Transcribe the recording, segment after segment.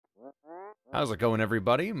How's it going,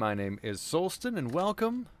 everybody? My name is Solstin, and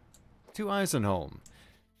welcome to Eisenholm.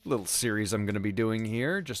 Little series I'm going to be doing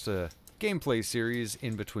here, just a gameplay series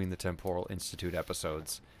in between the Temporal Institute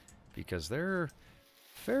episodes, because they're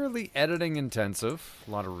fairly editing intensive,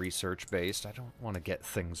 a lot of research based. I don't want to get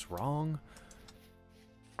things wrong.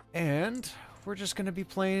 And we're just going to be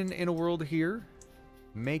playing in a world here,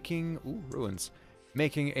 making, ruins,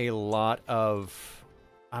 making a lot of,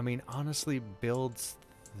 honestly, builds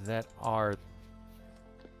that are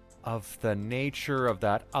of the nature of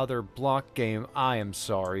that other block game. I am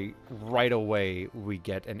sorry, right away we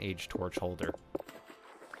get an Age Torch holder.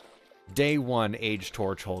 Day one Age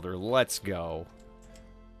Torch holder, let's go.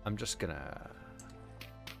 I'm gonna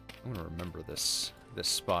remember this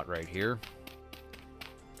spot right here.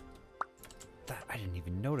 That, I didn't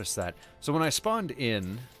even notice that. So when I spawned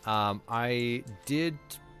in, I did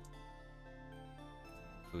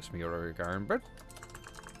boost me over garden, but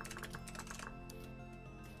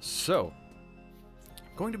so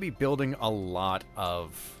going to be building a lot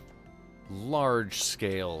of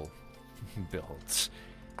large-scale builds.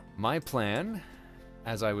 My plan,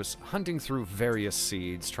 as I was hunting through various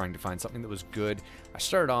seeds, trying to find something that was good, I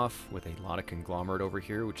started off with a Lotta conglomerate over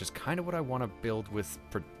here, which is kind of what I want to build with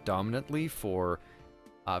predominantly for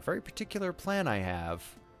a very particular plan I have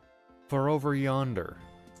for over yonder.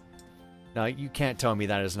 Now, you can't tell me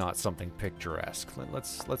that is not something picturesque.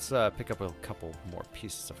 Let's pick up a couple more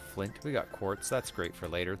pieces of flint. We got quartz. That's great for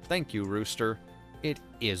later. Thank you, Rooster. It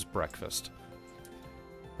is breakfast.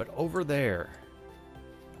 But over there,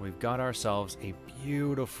 we've got ourselves a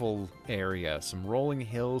beautiful area. Some rolling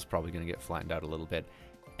hills, probably going to get flattened out a little bit.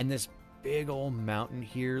 And this big old mountain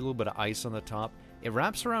here, a little bit of ice on the top. It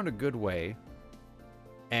wraps around a good way.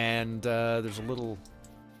 And there's a little...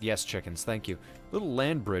 Yes, chickens, thank you. Little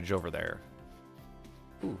land bridge over there.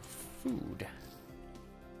 Ooh, food.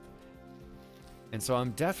 And so I'm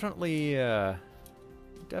definitely going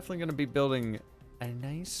to be building a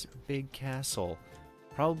nice big castle.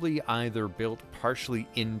 Probably either built partially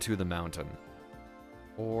into the mountain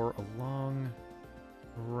or along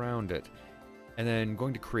around it. And then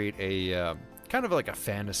going to create a kind of like a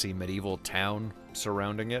fantasy medieval town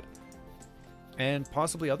surrounding it. And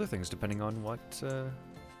possibly other things depending on what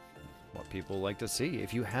people like to see.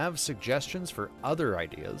 If you have suggestions for other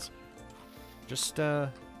ideas, just,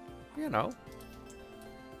 post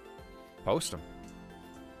them.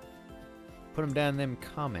 Put them down in them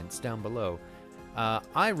comments down below.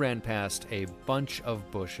 I ran past a bunch of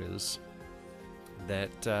bushes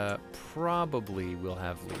that probably will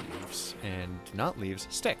have leaves. And not leaves,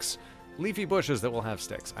 sticks. Leafy bushes that will have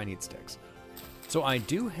sticks. I need sticks. So I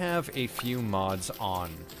do have a few mods on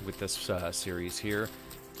with this series here.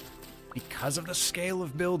 Because of the scale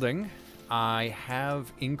of building, I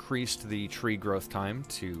have increased the tree growth time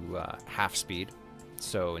to half speed.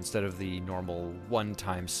 So instead of the normal 1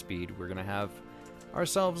 times speed, we're going to have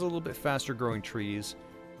ourselves a little bit faster growing trees.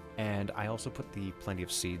 And I also put the Plenty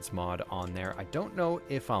of Seeds mod on there. I don't know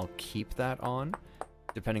if I'll keep that on,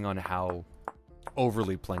 depending on how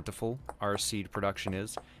overly plentiful our seed production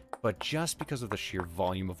is. But just because of the sheer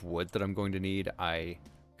volume of wood that I'm going to need, I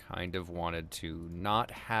kind of wanted to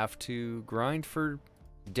not have to grind for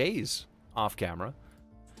days off camera.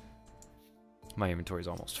 My inventory is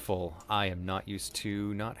almost full. I am not used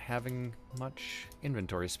to not having much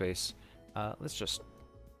inventory space. Let's just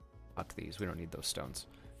fuck these. We don't need those stones.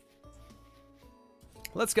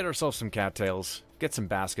 Let's get ourselves some cattails, get some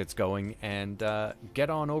baskets going, and get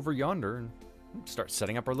on over yonder and start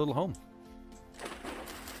setting up our little home.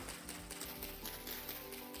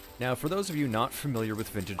 Now, for those of you not familiar with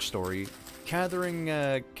Vintage Story, gathering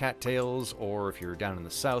cattails, or if you're down in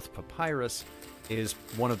the south, papyrus, is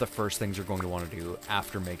one of the first things you're going to want to do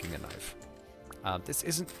after making a knife. This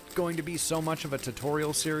isn't going to be so much of a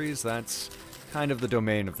tutorial series, that's kind of the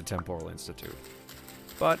domain of the Temporal Institute.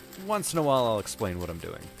 But once in a while I'll explain what I'm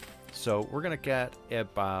doing. So we're going to get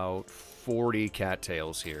about 40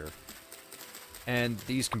 cattails here. And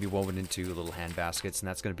these can be woven into little hand baskets, and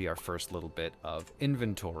that's going to be our first little bit of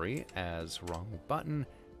inventory. As wrong button,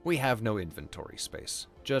 we have no inventory space.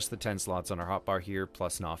 Just the 10 slots on our hotbar here,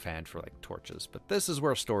 plus an offhand for like torches. But this is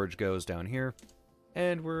where storage goes down here,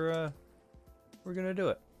 and we're going to do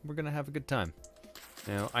it. We're going to have a good time.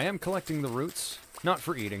 Now, I am collecting the roots, not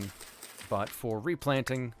for eating, but for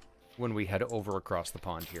replanting when we head over across the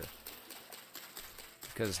pond here.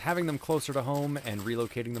 Because having them closer to home and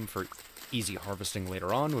relocating them for easy harvesting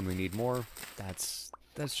later on when we need more, that's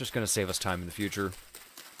just going to save us time in the future.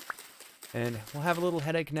 And we'll have a little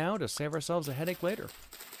headache now to save ourselves a headache later.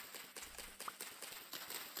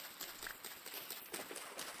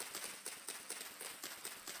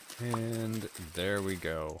 And there we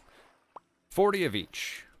go. 40 of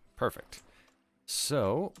each. Perfect.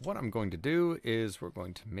 So, what I'm going to do is we're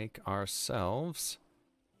going to make ourselves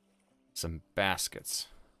some baskets.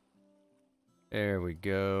 There we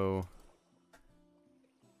go.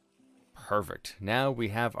 Perfect. Now we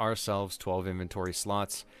have ourselves 12 inventory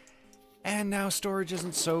slots. And now storage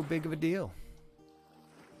isn't so big of a deal.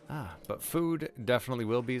 But food definitely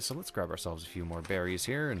will be, so let's grab ourselves a few more berries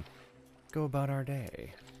here and go about our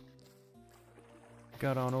day.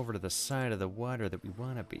 Got on over to the side of the water that we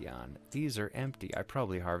want to be on. These are empty. I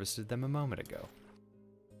probably harvested them a moment ago.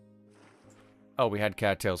 Oh, we had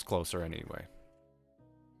cattails closer anyway.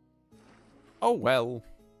 Oh well.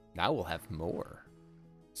 Now we'll have more.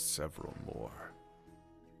 Several more.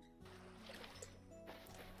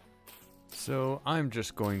 So I'm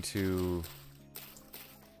just going to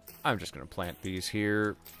plant these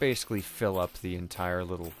here. Basically fill up the entire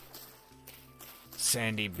little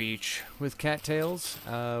sandy beach with cattails.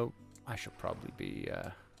 I should probably be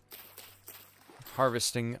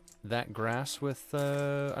harvesting that grass with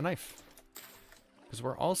a knife, because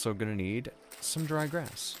we're also going to need some dry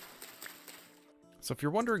grass. So if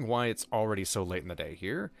you're wondering why it's already so late in the day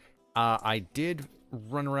here, I did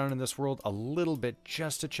run around in this world a little bit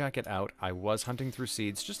just to check it out. I was hunting through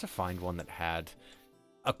seeds just to find one that had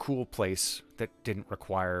a cool place that didn't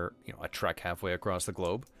require, you know, a trek halfway across the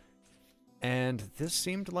globe. And this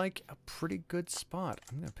seemed like a pretty good spot.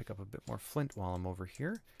 I'm going to pick up a bit more flint while I'm over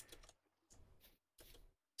here.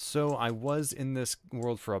 So I was in this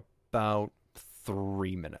world for about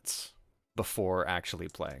 3 minutes before actually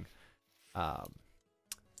playing.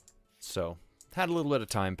 So had a little bit of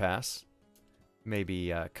time pass.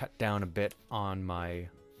 Maybe cut down a bit on my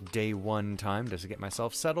day one time just to get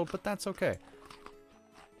myself settled, but that's okay.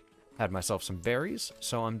 Had myself some berries,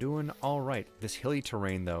 so I'm doing all right. This hilly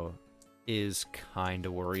terrain, though, is kind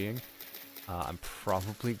of worrying. I'm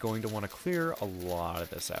probably going to want to clear a lot of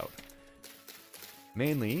this out.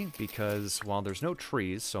 Mainly because while there's no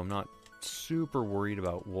trees, so I'm not super worried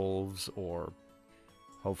about wolves or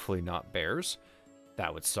hopefully not bears.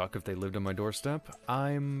 That would suck if they lived on my doorstep.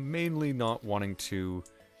 I'm mainly not wanting to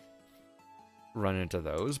run into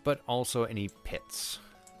those, but also any pits.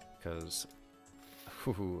 Because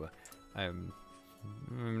I'm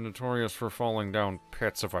notorious for falling down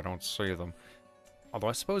pits if I don't see them. Although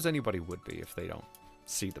I suppose anybody would be if they don't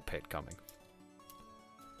see the pit coming.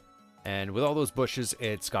 And with all those bushes,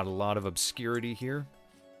 it's got a lot of obscurity here.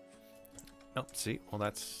 Oh, see? Well,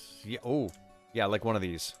 that's... yeah. Oh, yeah, like one of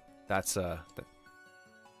these. That's, Is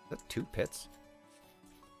that 2 pits?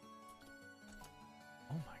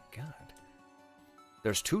 Oh my god.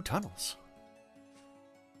 There's 2 tunnels.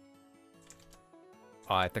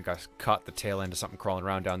 Oh, I think I caught the tail end of something crawling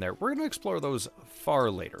around down there. We're going to explore those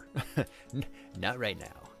far later. Not right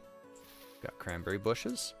now. Got cranberry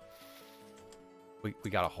bushes. We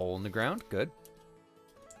got a hole in the ground. Good.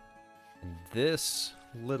 And this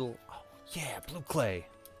little... oh, yeah, blue clay.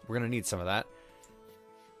 We're going to need some of that.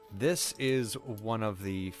 This is one of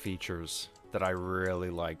the features that I really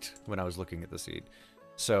liked when I was looking at the seed.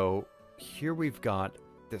 So here we've got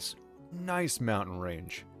this nice mountain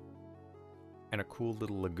range and a cool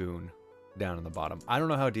little lagoon down in the bottom. I don't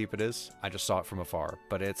know how deep it is. I just saw it from afar,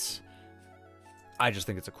 but I just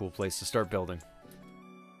think it's a cool place to start building.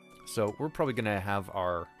 So we're probably going to have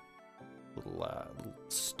our little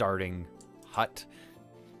starting hut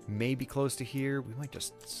maybe close to here. We might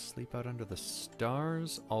just sleep out under the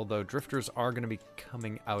stars, although drifters are going to be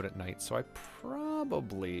coming out at night, so I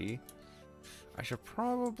should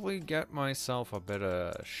probably get myself a bit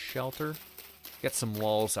of shelter. Get some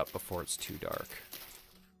walls up before it's too dark.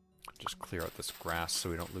 Just clear out this grass so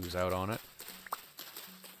we don't lose out on it.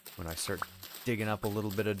 When I start digging up a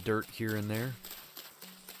little bit of dirt here and there,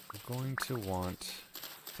 I'm going to want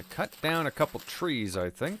to cut down a couple trees, I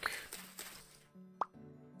think.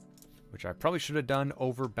 Which I probably should have done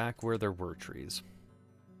over back where there were trees.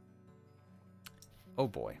 Oh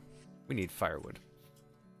boy, we need firewood.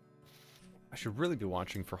 I should really be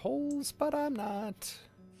watching for holes, but I'm not.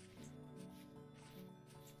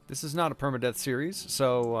 This is not a permadeath series,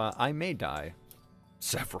 so I may die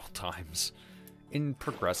several times in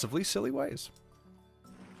progressively silly ways.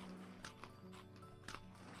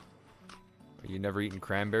 You never eaten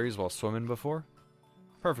cranberries while swimming before?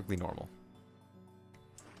 Perfectly normal.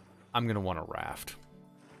 I'm going to want a raft.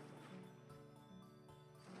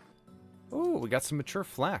 Oh, we got some mature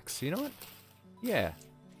flax. You know what? Yeah.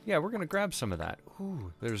 Yeah, we're going to grab some of that.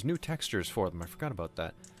 Ooh, there's new textures for them. I forgot about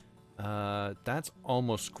that. That's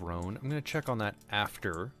almost grown. I'm going to check on that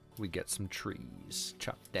after we get some trees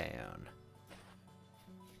chopped down.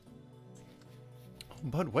 Oh,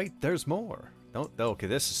 but wait, there's more. No, okay,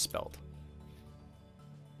 this is spelled.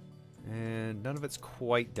 And none of it's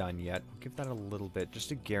quite done yet. I'll give that a little bit just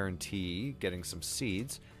to guarantee getting some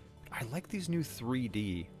seeds. I like these new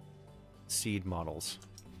 3D seed models.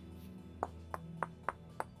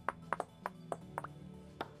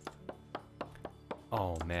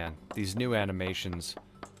 Oh man, these new animations.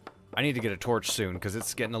 I need to get a torch soon because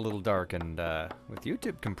it's getting a little dark, and with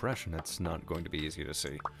YouTube compression, it's not going to be easy to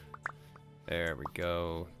see. There we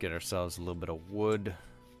go. Get ourselves a little bit of wood.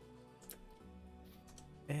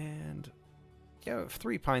 And yeah,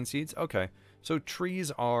 3 pine seeds. Okay, so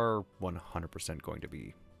trees are 100% going to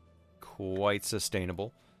be quite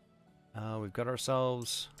sustainable. We've got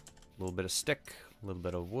ourselves a little bit of stick, a little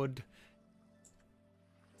bit of wood.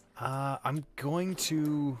 I'm going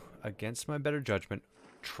to, against my better judgment,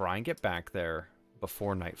 try and get back there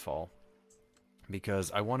before nightfall,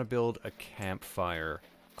 because I want to build a campfire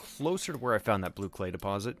closer to where I found that blue clay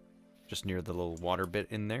deposit, just near the little water bit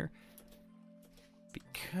in there,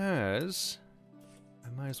 because I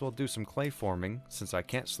might as well do some clay forming since I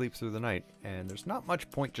can't sleep through the night, and there's not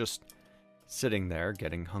much point just sitting there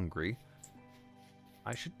getting hungry.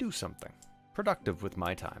 I should do something productive with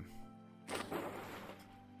my time,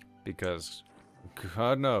 because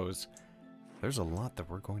God knows there's a lot that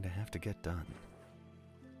we're going to have to get done.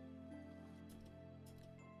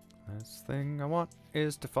 Last thing I want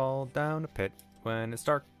is to fall down a pit when it's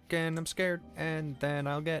dark and I'm scared, and then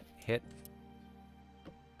I'll get hit.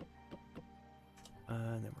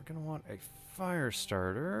 And then we're gonna want a fire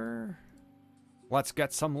starter. Let's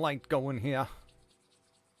get some light going here.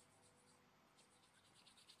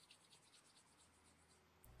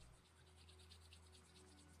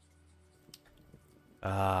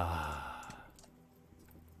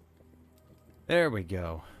 There we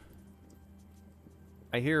go.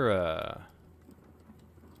 I hear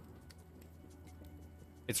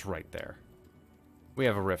it's right there. We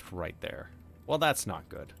have a rift right there. Well, that's not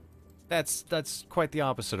good. That's quite the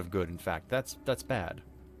opposite of good, in fact. That's bad.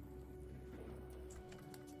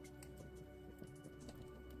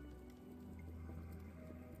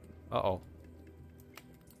 Uh-oh.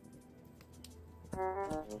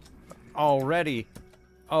 Already.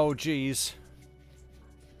 Oh, jeez.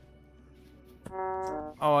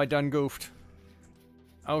 Oh, I done goofed.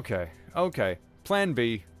 Okay. Okay. Plan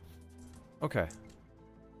B. Okay.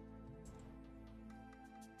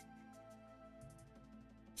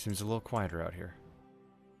 Seems a little quieter out here.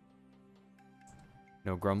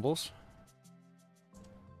 No grumbles?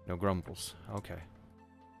 No grumbles. Okay.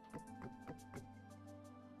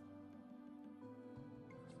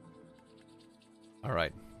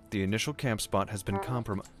 Alright. The initial camp spot has been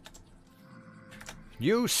compromised.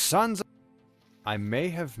 You sons of... I may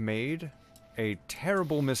have made a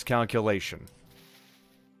terrible miscalculation.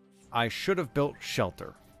 I should have built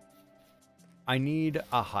shelter. I need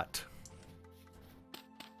a hut.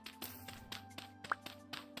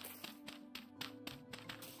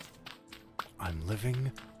 I'm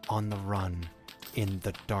living on the run in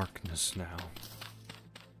the darkness now.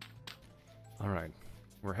 Alright.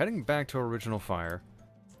 We're heading back to our original fire.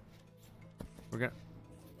 We're gonna...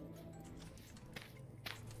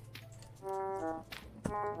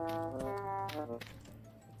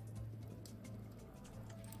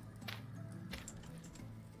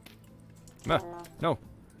 No.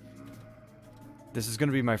 This is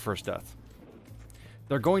gonna be my first death.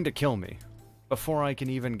 They're going to kill me before I can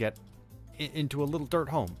even get into a little dirt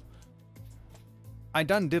home. I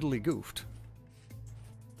done diddly goofed.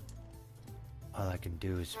 All I can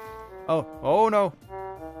do is... Oh no!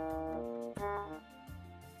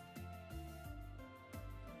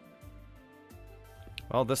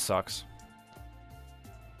 Well, this sucks.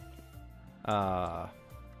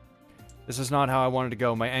 This is not how I wanted to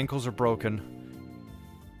go. My ankles are broken.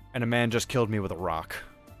 And a man just killed me with a rock.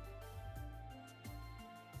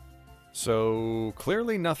 So,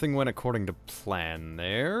 clearly nothing went according to plan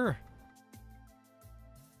there.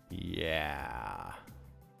 Yeah.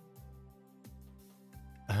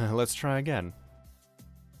 Let's try again.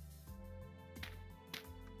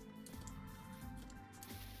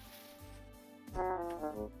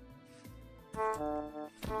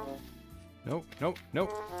 Nope.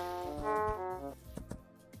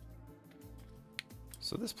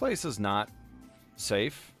 So this place is not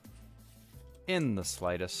safe in the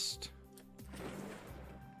slightest.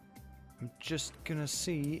 I'm just gonna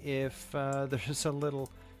see if there's a little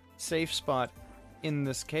safe spot in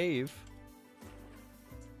this cave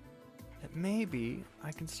that maybe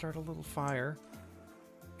I can start a little fire,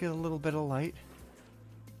 get a little bit of light.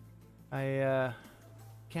 I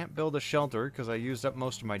can't build a shelter because I used up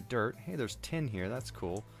most of my dirt. Hey, there's tin here. That's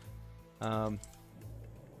cool.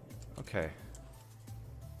 Okay.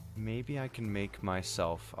 Maybe I can make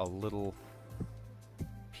myself a little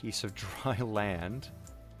piece of dry land.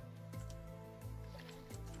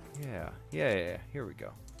 Yeah. Here we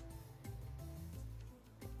go.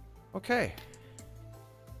 Okay.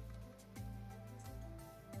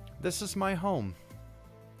 This is my home.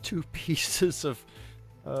 2 pieces of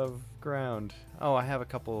ground. Oh, I have a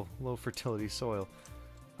couple low fertility soil.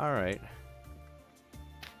 Alright.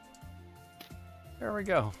 There we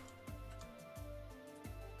go.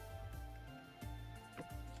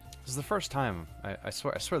 This is the first time. I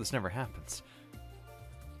swear this never happens.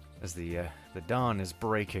 As the dawn is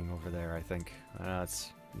breaking over there, I think.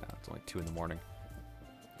 It's only 2 in the morning.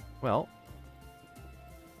 Well,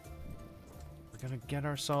 we're gonna get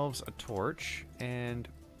ourselves a torch, and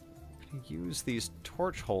we're gonna use these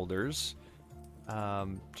torch holders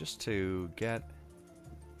just to get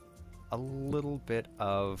a little bit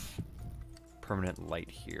of permanent light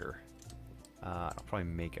here. I'll probably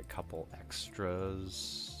make a couple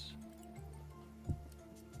extras.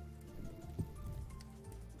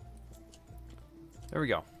 There we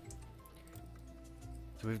go.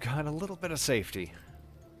 So we've got a little bit of safety.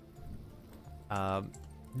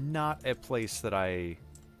 Not a place that I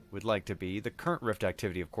would like to be. The current rift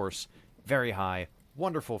activity, of course, very high.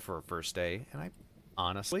 Wonderful for a first day. And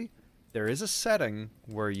honestly, there is a setting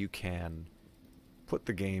where you can put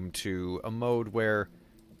the game to a mode where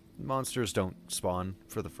monsters don't spawn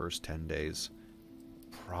for the first 10 days.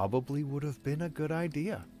 Probably would have been a good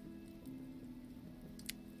idea.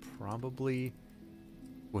 Probably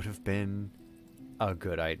would have been a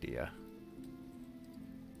good idea.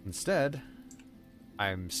 Instead,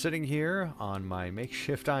 I'm sitting here on my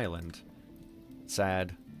makeshift island,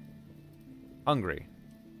 sad, hungry,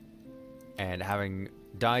 and having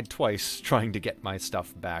died twice trying to get my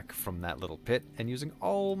stuff back from that little pit, and using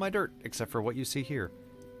all my dirt, except for what you see here,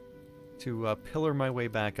 to pillar my way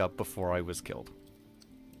back up before I was killed.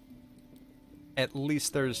 At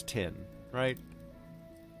least there's tin, right?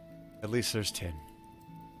 At least there's tin.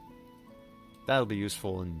 That'll be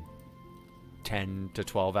useful in 10 to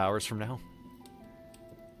 12 hours from now.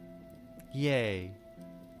 Yay.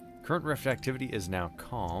 Current rift activity is now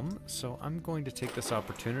calm, so I'm going to take this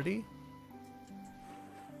opportunity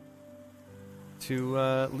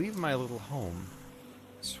to leave my little home,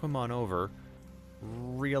 swim on over,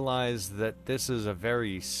 realize that this is a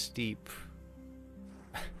very steep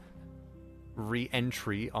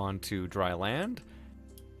re-entry onto dry land.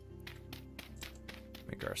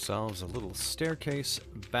 Make ourselves a little staircase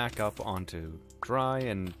back up onto dry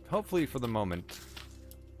and, hopefully for the moment,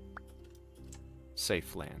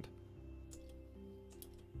 safe land.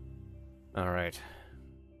 Alright.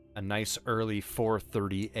 A nice early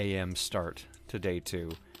 4:30 a.m. start to day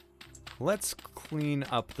 2. Let's clean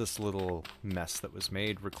up this little mess that was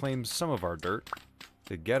made, reclaim some of our dirt,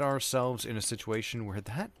 to get ourselves in a situation where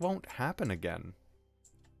that won't happen again.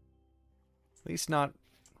 At least not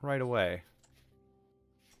right away.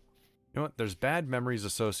 You know what? There's bad memories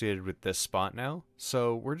associated with this spot now,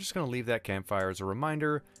 so we're just going to leave that campfire as a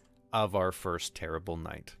reminder of our first terrible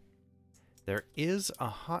night. There is a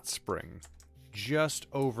hot spring just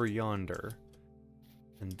over yonder,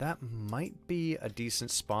 and that might be a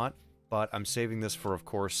decent spot, but I'm saving this for, of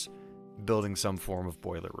course, building some form of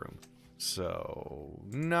boiler room. So,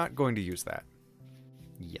 not going to use that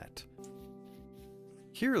yet.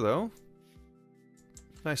 Here, though,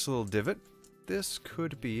 nice little divot. This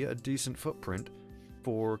could be a decent footprint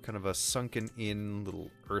for kind of a sunken-in little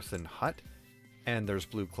earthen hut. And there's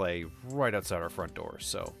blue clay right outside our front door,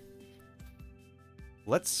 so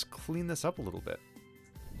let's clean this up a little bit.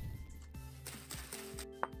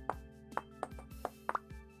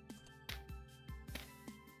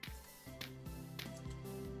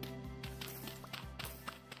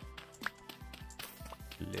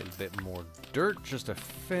 A little bit more dirt just to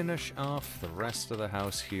finish off the rest of the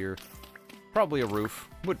house here. Probably a roof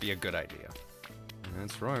would be a good idea.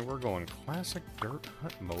 That's right, we're going classic dirt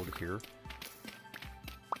hut mode here.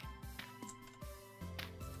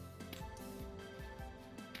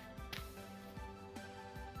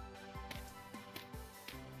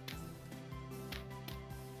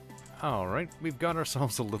 Alright, we've got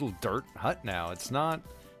ourselves a little dirt hut now. It's not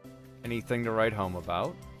anything to write home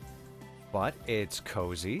about, but it's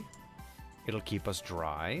cozy. It'll keep us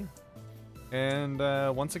dry. And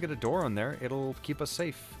once I get a door on there, it'll keep us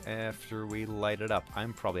safe after we light it up.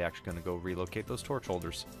 I'm probably actually going to go relocate those torch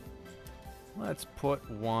holders. Let's put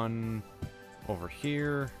one over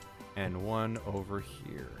here and one over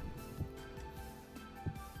here.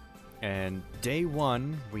 And day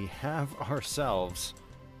 1, we have ourselves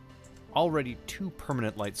already 2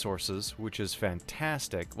 permanent light sources, which is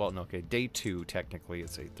fantastic. Well, no, okay, day 2, technically.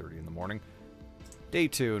 It's 8:30 in the morning. Day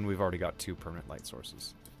 2, and we've already got 2 permanent light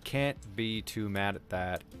sources. Can't be too mad at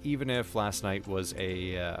that, even if last night was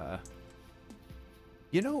a,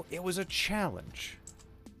 you know, it was a challenge.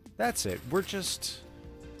 That's it. We're just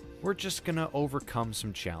gonna overcome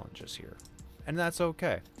some challenges here. And that's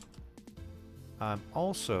okay. I'm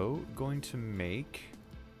also going to make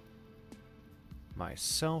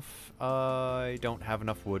myself, I don't have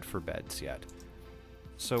enough wood for beds yet.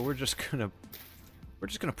 So we're just gonna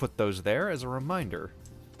put those there as a reminder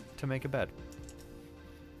to make a bed.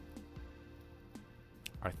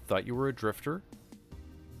 I thought you were a drifter.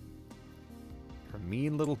 You're a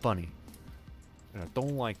mean little bunny. And I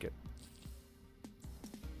don't like it.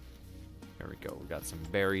 There we go, we got some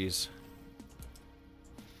berries.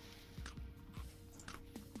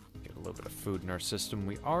 Get a little bit of food in our system.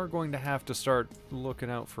 We are going to have to start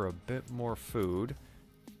looking out for a bit more food.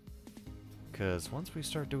 Because once we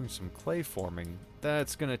start doing some clay forming,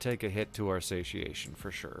 that's going to take a hit to our satiation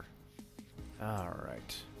for sure.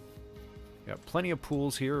 Alright. Got plenty of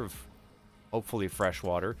pools here of hopefully fresh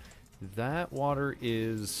water. That water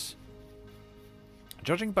is,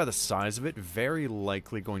 judging by the size of it, very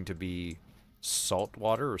likely going to be salt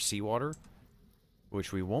water or seawater,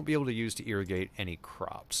 which we won't be able to use to irrigate any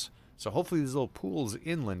crops. So hopefully these little pools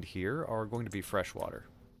inland here are going to be fresh water.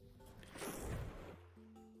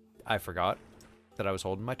 I forgot that I was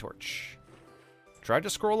holding my torch. Tried to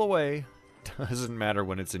scroll away. Doesn't matter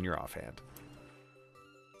when it's in your offhand.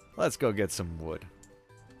 Let's go get some wood.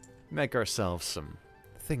 Make ourselves some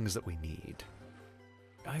things that we need.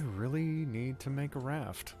 I really need to make a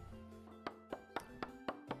raft.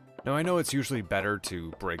 Now, I know it's usually better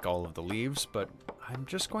to break all of the leaves, but I'm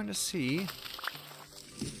just going to see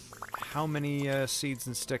how many seeds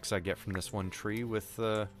and sticks I get from this one tree with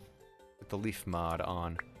the leaf mod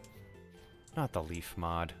on. Not the leaf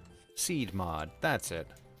mod. Seed mod. That's it.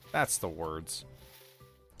 That's the words.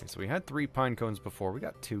 Okay, so we had 3 pine cones before. We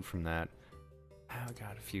got 2 from that. I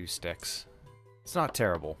got a few sticks. It's not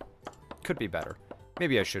terrible. Could be better.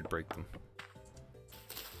 Maybe I should break them.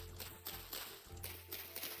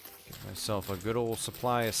 Get myself a good old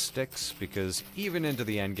supply of sticks, because even into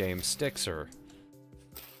the end game, sticks are...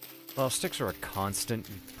 well, sticks are a constant.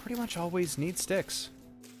 You pretty much always need sticks.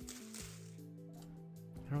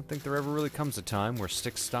 I don't think there ever really comes a time where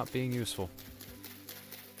sticks stop being useful.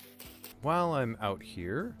 While I'm out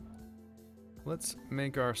here, let's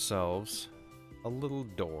make ourselves a little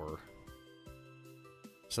door.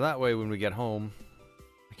 So that way when we get home,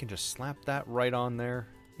 we can just slap that right on there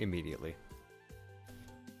immediately.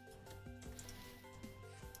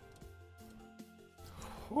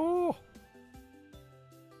 Oh!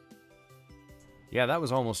 Yeah, that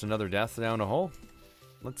was almost another death down a hole.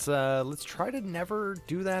 Let's try to never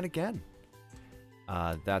do that again.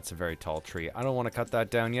 That's a very tall tree. I don't want to cut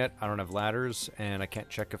that down yet. I don't have ladders, and I can't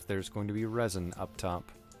check if there's going to be resin up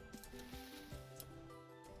top.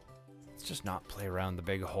 Let's just not play around the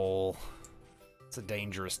big hole. It's a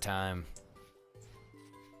dangerous time.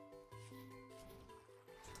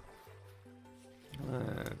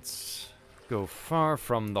 Let's go far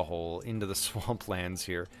from the hole into the swamplands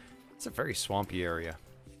here. It's a very swampy area.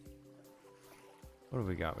 What do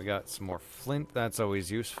we got? We got some more flint. That's always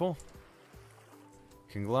useful.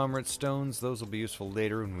 Conglomerate stones. Those will be useful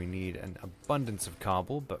later when we need an abundance of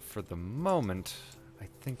cobble. But for the moment, I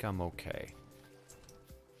think I'm okay.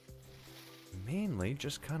 Mainly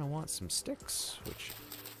just kind of want some sticks, which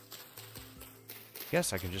I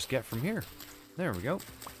guess I can just get from here. There we go.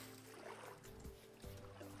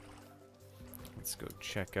 Let's go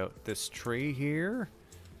check out this tree here.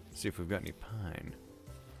 See if we've got any pine.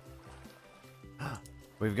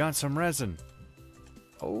 We've got some resin.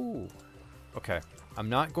 Oh, okay. I'm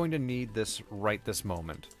not going to need this right this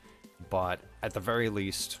moment, but at the very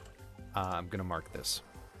least, I'm going to mark this.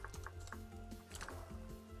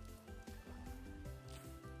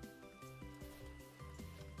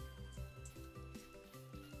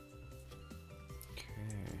 Okay.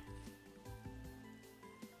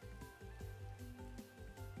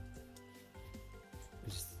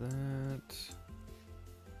 Is that...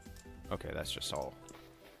 okay, that's just all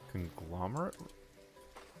conglomerate?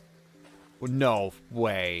 No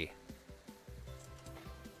way.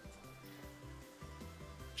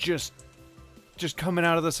 Just coming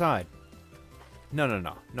out of the side. No,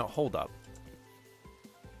 hold up.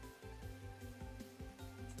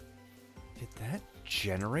 Did that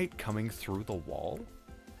generate coming through the wall?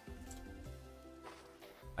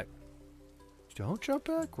 Don't jump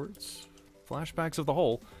backwards. Flashbacks of the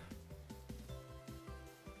hole.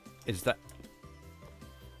 Is that...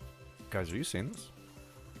 Guys, are you seeing this?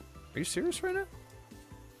 Are you serious right now?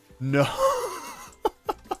 No.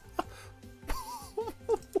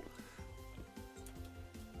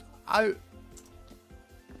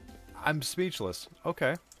 I'm speechless.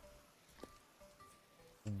 Okay.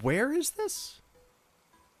 Where is this?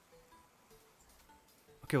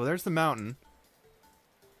 Okay, well, there's the mountain.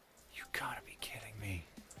 You gotta be kidding me.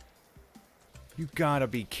 You gotta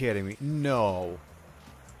be kidding me. No.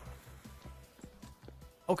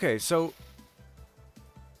 Okay, so...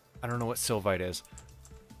 I don't know what Sylvite is.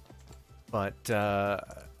 But,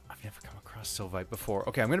 I've never come across Sylvite before.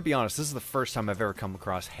 Okay, I'm gonna be honest. This is the first time I've ever come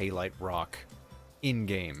across halite rock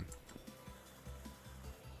in-game.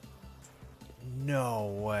 No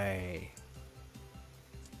way.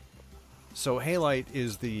 So halite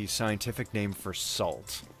is the scientific name for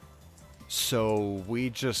salt. So we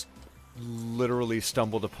just literally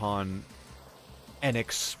stumbled upon an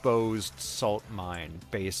exposed salt mine,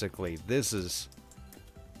 basically. This is...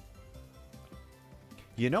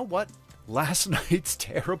 You know what? Last night's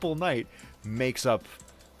terrible night makes up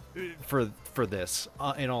for this,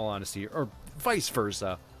 in all honesty. Or vice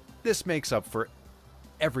versa. This makes up for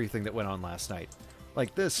everything that went on last night.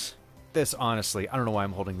 Like, this honestly, I don't know why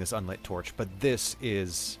I'm holding this unlit torch, but this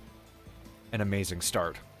is an amazing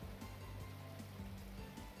start.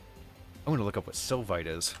 I'm gonna look up what Sylvite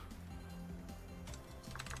is.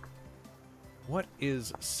 What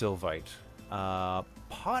is Sylvite?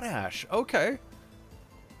 Potash. Okay.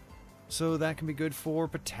 So that can be good for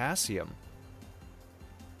potassium.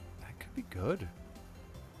 That could be good.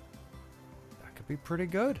 That could be pretty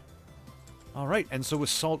good. Alright, and so with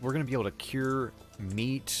salt, we're going to be able to cure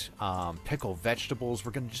meat, pickle vegetables.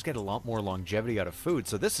 We're going to just get a lot more longevity out of food.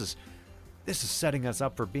 So this is setting us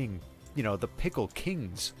up for being, you know, the pickle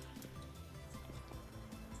kings.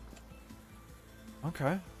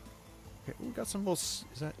 Okay. Okay, we got some little...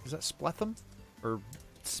 Is that Splethum? Or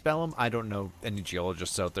Spellum? I don't know any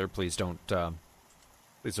geologists out there. Please don't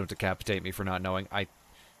decapitate me for not knowing. I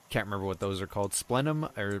can't remember what those are called. Splenum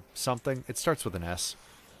or something? It starts with an S.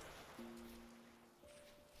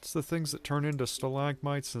 It's the things that turn into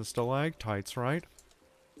stalagmites and stalactites, right?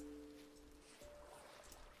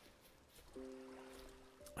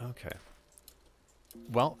 Okay.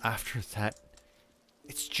 Well, after that,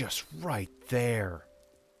 it's just right there.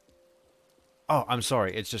 Oh, I'm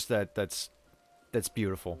sorry. It's just that's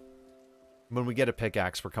beautiful. When we get a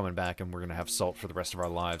pickaxe, we're coming back and we're going to have salt for the rest of our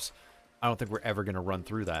lives. I don't think we're ever going to run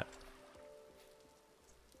through that.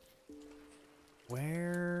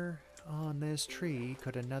 Where on this tree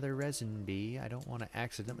could another resin be? I don't want to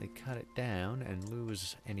accidentally cut it down and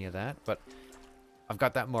lose any of that, but I've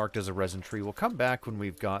got that marked as a resin tree. We'll come back when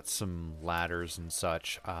we've got some ladders and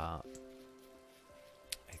such. I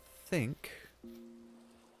think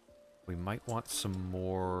we might want some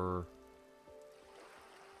more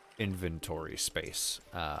inventory space.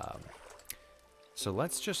 So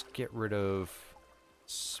let's just get rid of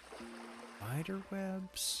spider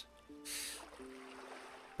webs.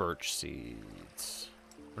 Birch seeds.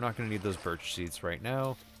 We're not going to need those birch seeds right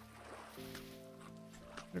now.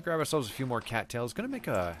 Gonna grab ourselves a few more cattails. Gonna make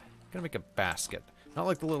a basket. Not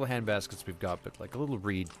like the little hand baskets we've got, but like a little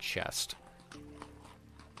reed chest.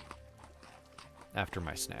 After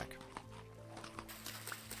my snack.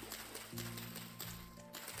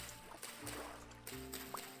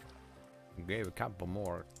 Gave a couple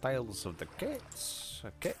more tails of the cats.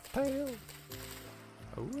 A cat tail.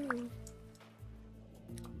 Oh.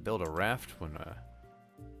 Build a raft when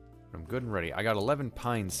I'm good and ready. I got 11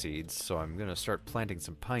 pine seeds, so I'm gonna start planting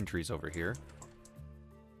some pine trees over here.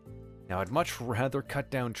 Now, I'd much rather cut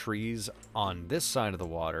down trees on this side of the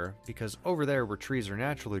water, because over there where trees are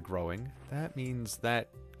naturally growing, that means that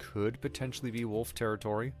could potentially be wolf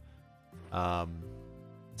territory.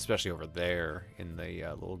 Especially over there in the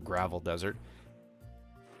little gravel desert.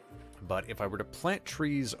 But if I were to plant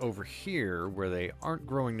trees over here where they aren't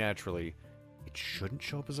growing naturally, it shouldn't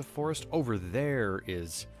show up as a forest. Over there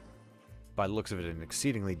is, by the looks of it, an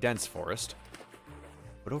exceedingly dense forest.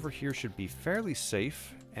 But over here should be fairly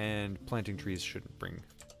safe, and planting trees shouldn't bring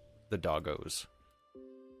the doggos.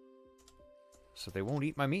 So they won't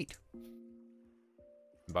eat my meat.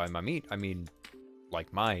 By my meat, I mean,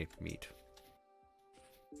 like my meat.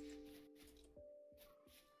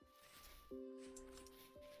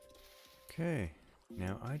 Okay,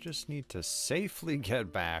 now I just need to safely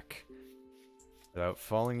get back without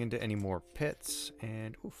falling into any more pits,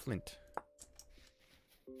 and... ooh, flint.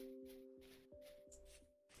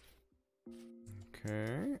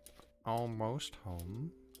 Okay, almost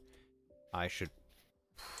home. I should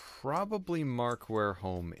probably mark where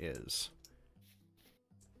home is.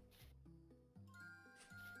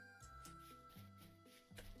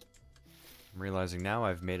 I'm realizing now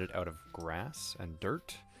I've made it out of grass and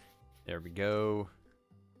dirt. There we go.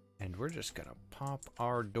 And we're just gonna pop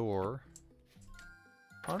our door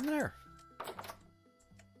on there.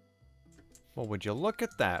 Well, would you look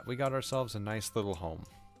at that? We got ourselves a nice little home.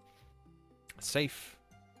 Safe,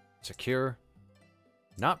 secure,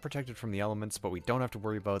 not protected from the elements, but we don't have to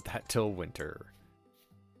worry about that till winter.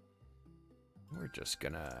 We're just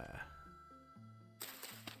gonna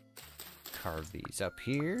carve these up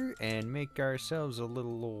here and make ourselves a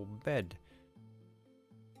little old bed.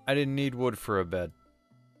 I didn't need wood for a bed.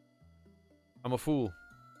 I'm a fool.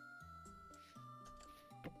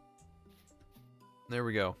 There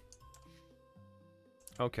we go.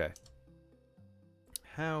 Okay.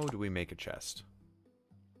 How do we make a chest?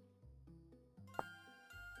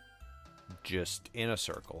 Just in a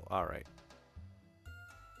circle. Alright.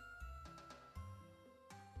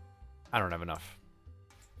 I don't have enough.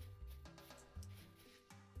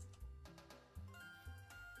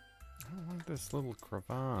 I don't like this little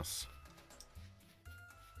crevasse.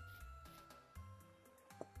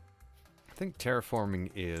 I think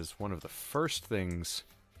terraforming is one of the first things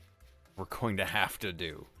we're going to have to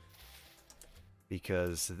do.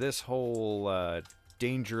 Because this whole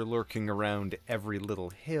danger lurking around every little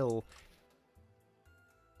hill...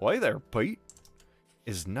 Why there, Pete?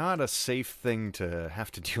 Is not a safe thing to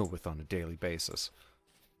have to deal with on a daily basis.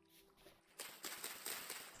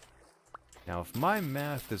 Now, if my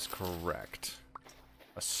math is correct,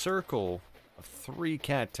 a circle of 3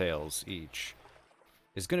 cattails each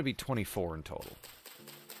is going to be 24 in total.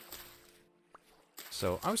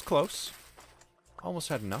 So, I was close. Almost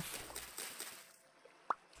had enough.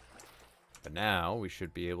 But now, we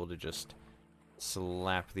should be able to just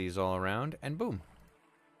slap these all around, and boom.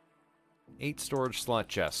 8 storage slot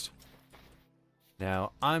chest.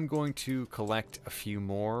 Now, I'm going to collect a few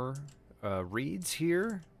more reeds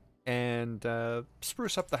here, and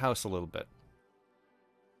spruce up the house a little bit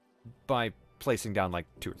by placing down like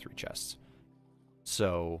 2 or 3 chests.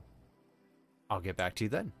 So, I'll get back to you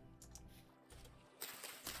then.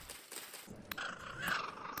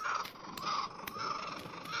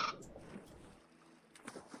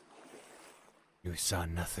 You saw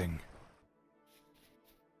nothing.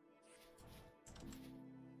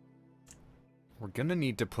 We're gonna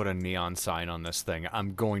need to put a neon sign on this thing.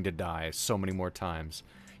 I'm going to die so many more times.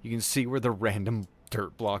 You can see where the random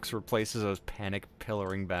dirt blocks were placed as I was panic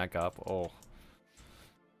pillaring back up. Oh.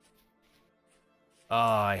 Oh,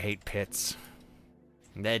 I hate pits.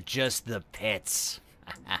 They're just the pits.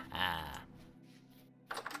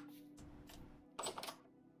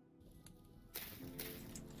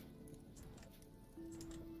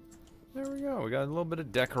 There we go. We got a little bit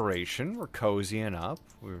of decoration. We're cozying up.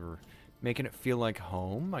 We're making it feel like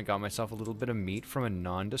home. I got myself a little bit of meat from a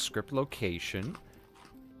nondescript location.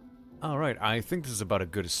 Alright, I think this is about as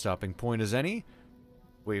good a stopping point as any.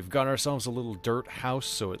 We've got ourselves a little dirt house,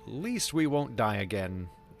 so at least we won't die again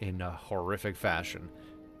in a horrific fashion.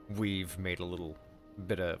 We've made a little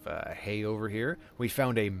bit of hay over here. We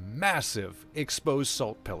found a massive exposed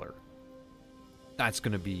salt pillar. That's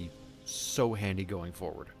going to be so handy going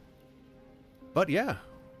forward. But yeah,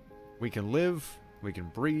 we can live, we can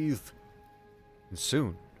breathe, and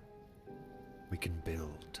soon we can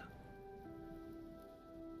build.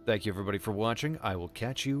 Thank you everybody for watching. I will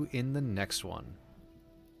catch you in the next one.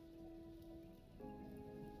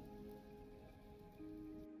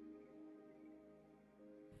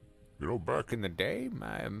 You know, back in the day,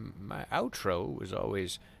 my outro was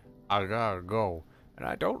always, I gotta go. And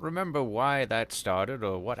I don't remember why that started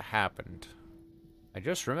or what happened. I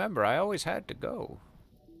just remember I always had to go.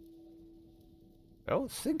 I don't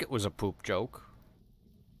think it was a poop joke.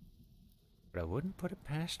 But I wouldn't put it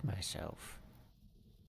past myself.